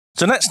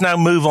So let's now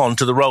move on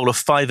to the role of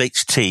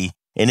 5-HT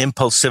in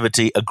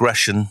impulsivity,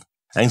 aggression,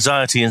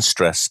 anxiety and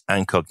stress,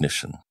 and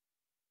cognition.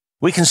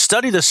 We can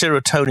study the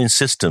serotonin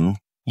system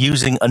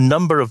using a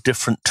number of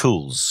different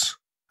tools.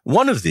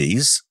 One of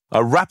these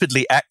are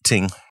rapidly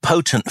acting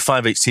potent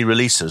 5-HT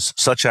releasers,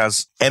 such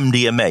as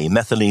MDMA,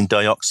 methylene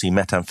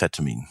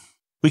dioxymethamphetamine.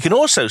 We can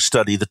also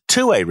study the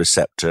 2A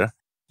receptor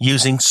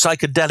using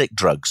psychedelic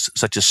drugs,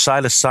 such as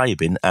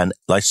psilocybin and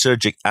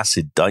lysergic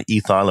acid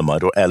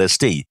diethylamide, or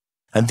LSD.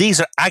 And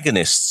these are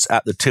agonists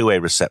at the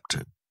 2A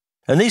receptor.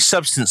 And these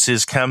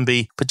substances can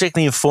be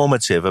particularly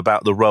informative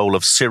about the role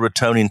of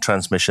serotonin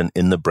transmission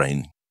in the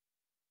brain.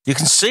 You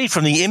can see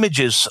from the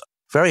images,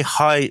 very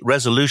high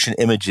resolution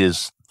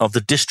images of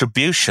the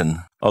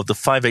distribution of the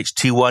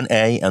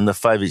 5-HT1A and the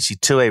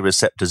 5-HT2A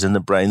receptors in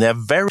the brain. They have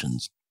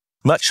variations.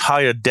 Much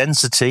higher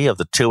density of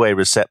the 2A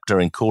receptor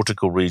in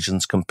cortical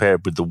regions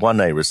compared with the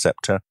 1A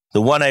receptor.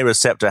 The 1A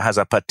receptor has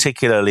a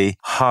particularly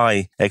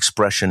high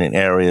expression in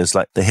areas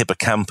like the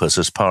hippocampus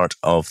as part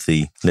of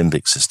the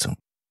limbic system.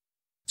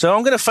 So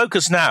I'm going to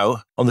focus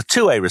now on the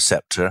 2A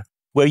receptor,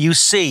 where you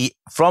see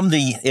from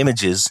the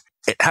images,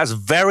 it has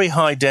very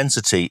high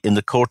density in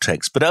the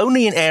cortex, but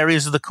only in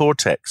areas of the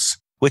cortex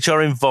which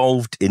are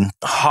involved in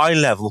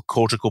high-level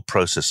cortical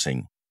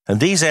processing. And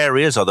these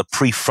areas are the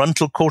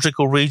prefrontal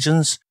cortical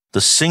regions, the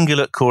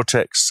cingulate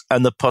cortex,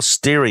 and the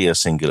posterior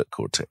cingulate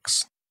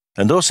cortex,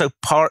 and also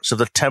parts of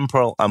the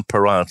temporal and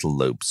parietal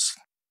lobes.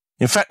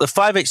 In fact, the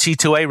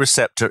 5-HT2A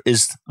receptor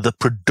is the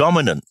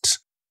predominant,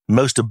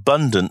 most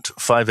abundant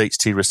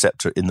 5-HT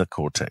receptor in the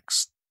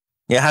cortex.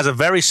 It has a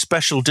very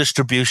special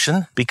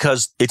distribution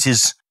because it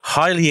is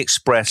highly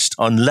expressed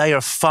on layer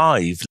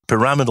 5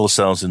 pyramidal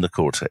cells in the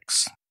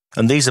cortex.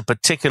 And these are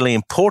particularly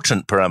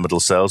important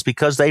pyramidal cells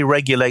because they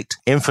regulate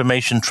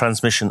information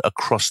transmission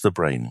across the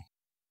brain.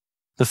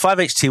 The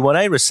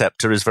 5-HT1A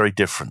receptor is very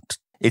different.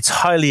 It's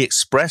highly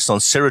expressed on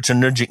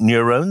serotonergic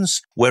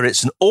neurons, where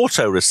it's an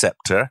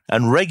autoreceptor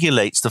and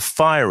regulates the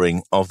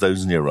firing of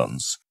those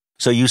neurons.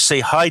 So you see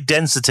high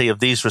density of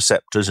these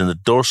receptors in the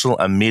dorsal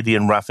and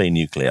median raphe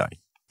nuclei.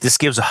 This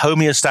gives a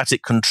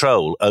homeostatic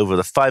control over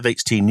the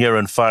 5-HT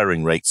neuron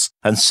firing rates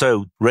and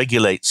so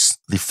regulates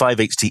the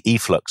 5-HT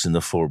efflux in the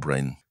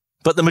forebrain.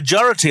 But the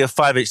majority of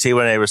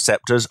 5-HT1A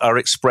receptors are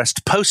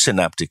expressed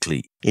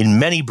postsynaptically in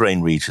many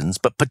brain regions,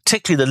 but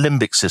particularly the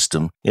limbic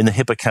system in the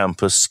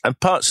hippocampus and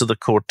parts of the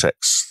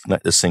cortex,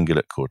 like the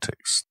cingulate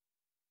cortex.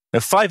 Now,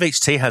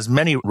 5-HT has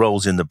many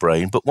roles in the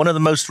brain, but one of the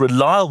most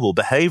reliable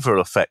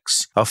behavioral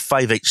effects of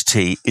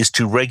 5-HT is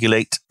to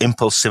regulate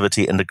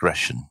impulsivity and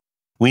aggression.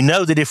 We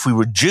know that if we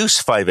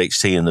reduce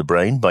 5-HT in the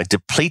brain by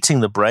depleting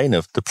the brain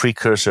of the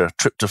precursor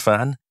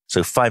tryptophan,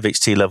 so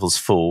 5-HT levels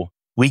fall,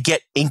 we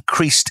get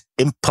increased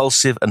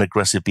impulsive and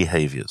aggressive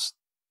behaviors.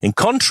 In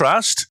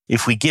contrast,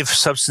 if we give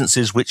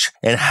substances which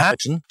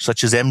enhance,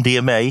 such as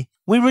MDMA,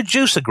 we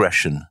reduce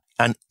aggression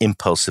and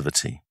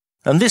impulsivity.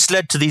 And this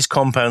led to these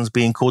compounds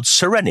being called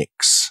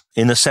serenics,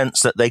 in the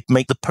sense that they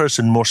make the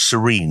person more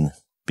serene,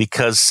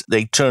 because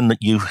they turn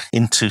you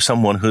into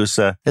someone who's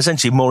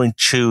essentially more in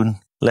tune,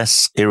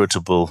 less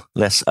irritable,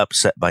 less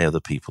upset by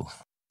other people.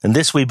 And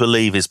this, we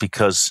believe, is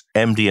because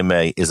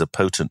MDMA is a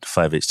potent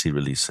 5-HT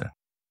releaser.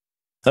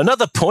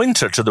 Another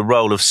pointer to the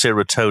role of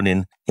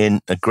serotonin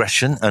in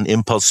aggression and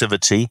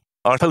impulsivity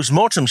are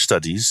postmortem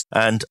studies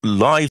and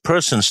live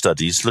person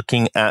studies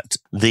looking at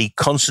the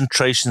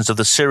concentrations of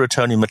the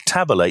serotonin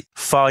metabolite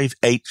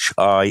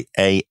 5-HIAA,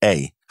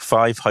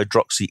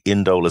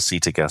 5-hydroxyindole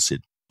acetic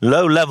acid.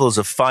 Low levels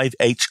of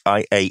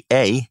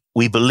 5-HIAA,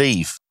 we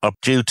believe, are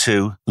due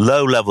to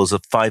low levels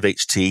of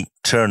 5-HT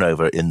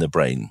turnover in the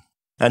brain.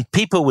 And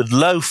people with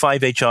low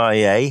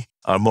 5-HIAA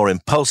are more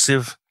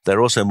impulsive,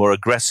 they're also more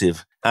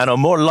aggressive, and are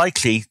more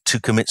likely to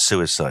commit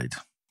suicide.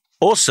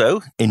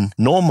 Also, in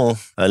normal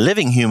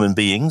living human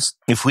beings,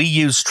 if we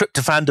use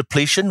tryptophan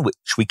depletion,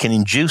 which we can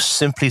induce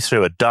simply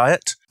through a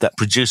diet that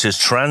produces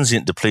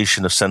transient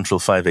depletion of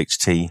central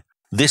 5-HT,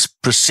 this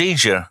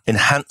procedure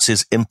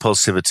enhances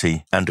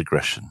impulsivity and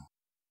aggression.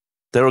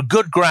 There are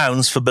good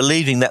grounds for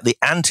believing that the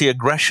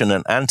anti-aggression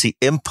and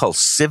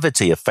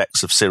anti-impulsivity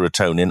effects of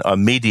serotonin are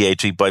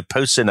mediated by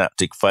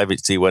postsynaptic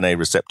 5-HT1A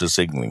receptor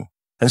signaling.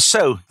 And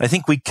so, I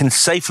think we can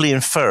safely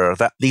infer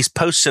that these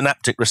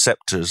postsynaptic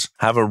receptors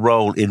have a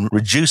role in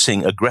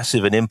reducing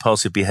aggressive and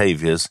impulsive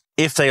behaviors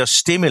if they are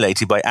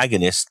stimulated by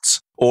agonists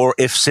or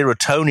if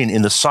serotonin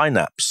in the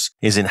synapse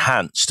is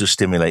enhanced to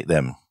stimulate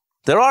them.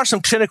 There are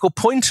some clinical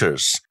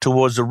pointers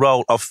towards the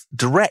role of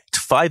direct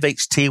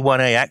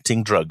 5-HT1A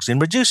acting drugs in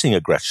reducing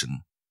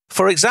aggression.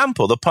 For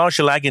example, the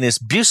partial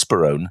agonist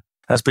buspirone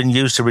has been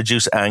used to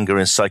reduce anger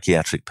in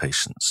psychiatric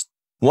patients.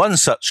 One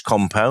such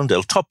compound,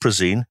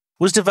 eltoprazine,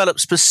 was developed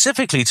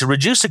specifically to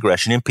reduce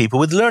aggression in people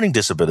with learning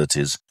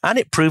disabilities, and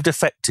it proved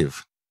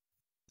effective.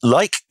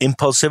 Like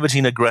impulsivity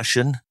and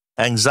aggression,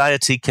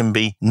 anxiety can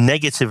be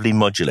negatively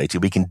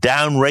modulated. We can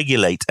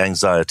downregulate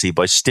anxiety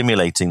by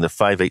stimulating the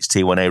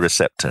 5-HT1A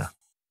receptor.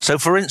 So,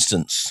 for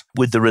instance,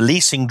 with the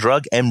releasing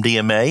drug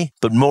MDMA,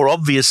 but more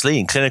obviously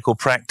in clinical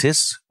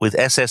practice with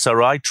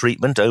SSRI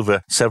treatment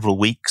over several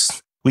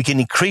weeks, we can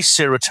increase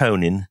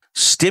serotonin,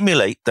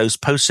 stimulate those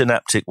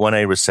postsynaptic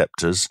 1A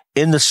receptors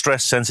in the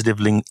stress-sensitive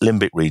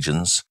limbic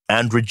regions,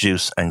 and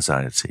reduce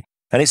anxiety.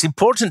 And it's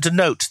important to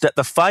note that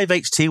the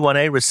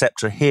 5-HT1A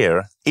receptor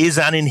here is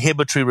an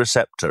inhibitory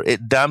receptor.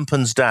 It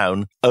dampens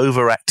down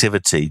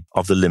overactivity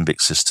of the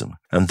limbic system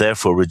and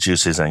therefore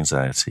reduces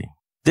anxiety.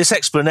 This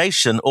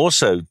explanation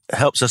also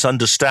helps us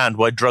understand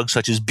why drugs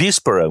such as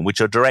buspirone,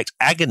 which are direct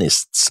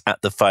agonists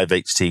at the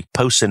 5-HT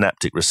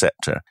postsynaptic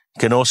receptor,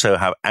 can also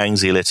have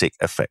anxiolytic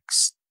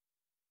effects.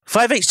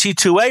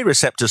 5-HT2A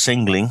receptor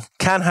signaling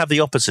can have the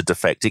opposite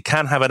effect. It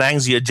can have an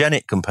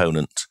anxiogenic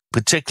component,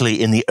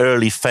 particularly in the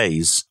early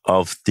phase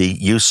of the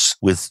use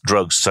with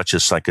drugs such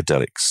as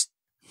psychedelics.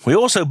 We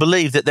also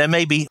believe that there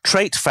may be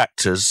trait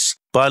factors,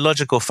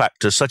 biological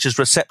factors, such as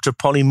receptor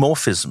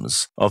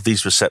polymorphisms of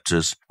these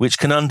receptors, which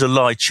can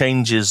underlie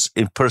changes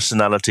in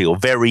personality or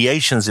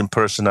variations in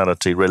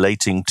personality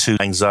relating to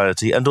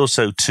anxiety and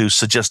also to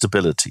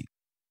suggestibility.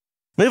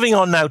 Moving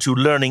on now to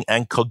learning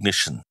and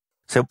cognition.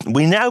 So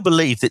we now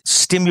believe that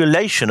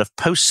stimulation of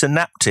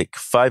postsynaptic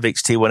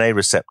 5-HT1A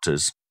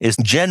receptors is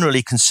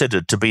generally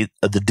considered to be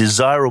the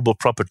desirable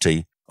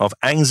property of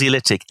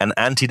anxiolytic and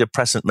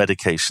antidepressant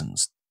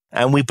medications.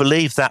 And we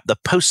believe that the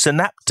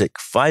postsynaptic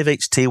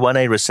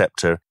 5-HT1A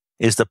receptor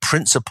is the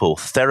principal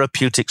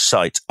therapeutic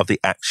site of the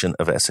action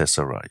of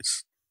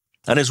SSRIs.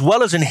 And as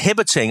well as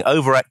inhibiting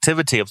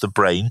overactivity of the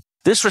brain,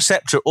 this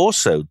receptor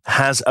also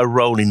has a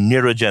role in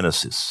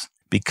neurogenesis,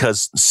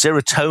 because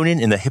serotonin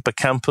in the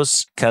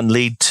hippocampus can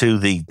lead to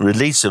the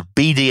release of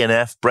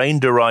BDNF,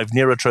 brain-derived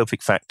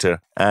neurotrophic factor,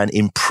 and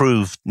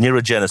improved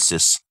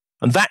neurogenesis.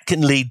 And that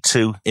can lead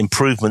to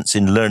improvements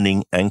in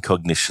learning and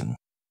cognition.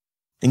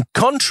 In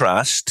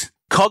contrast,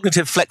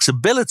 cognitive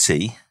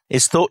flexibility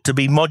is thought to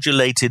be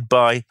modulated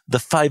by the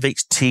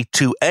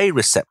 5-HT2A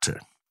receptor.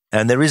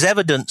 And there is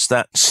evidence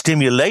that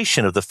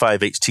stimulation of the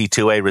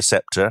 5-HT2A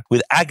receptor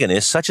with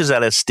agonists such as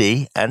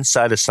LSD and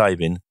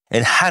psilocybin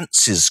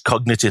enhances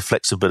cognitive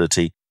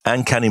flexibility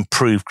and can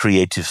improve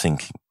creative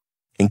thinking.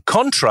 In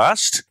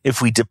contrast,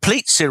 if we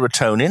deplete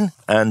serotonin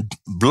and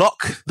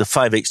block the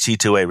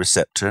 5-HT2A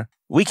receptor,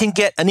 we can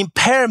get an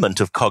impairment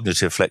of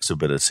cognitive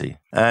flexibility.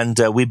 And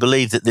we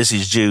believe that this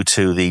is due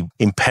to the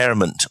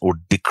impairment or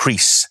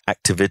decrease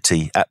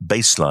activity at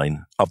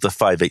baseline of the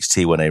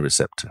 5-HT1A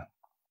receptor.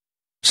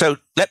 So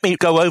let me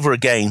go over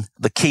again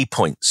the key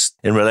points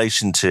in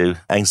relation to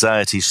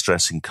anxiety,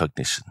 stress, and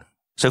cognition.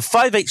 So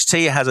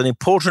 5-HT has an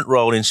important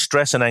role in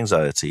stress and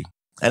anxiety,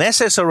 and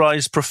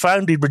SSRIs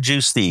profoundly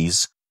reduce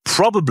these,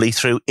 probably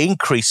through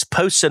increased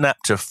postsynaptic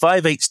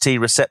 5-HT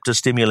receptor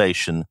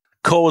stimulation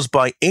caused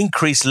by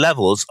increased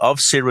levels of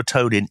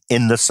serotonin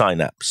in the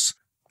synapse.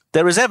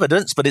 There is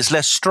evidence, but it's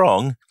less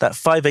strong, that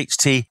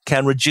 5-HT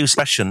can reduce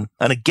depression,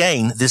 and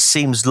again, this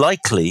seems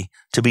likely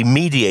to be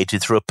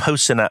mediated through a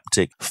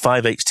postsynaptic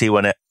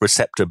 5-HT1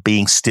 receptor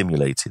being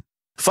stimulated.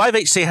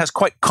 5-HT has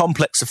quite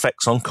complex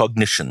effects on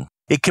cognition.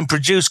 It can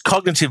produce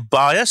cognitive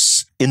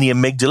bias in the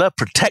amygdala,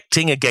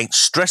 protecting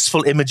against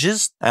stressful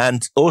images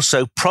and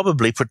also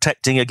probably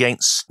protecting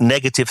against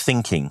negative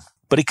thinking.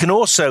 But it can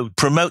also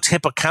promote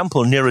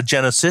hippocampal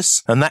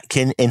neurogenesis, and that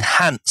can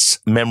enhance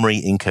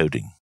memory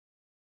encoding.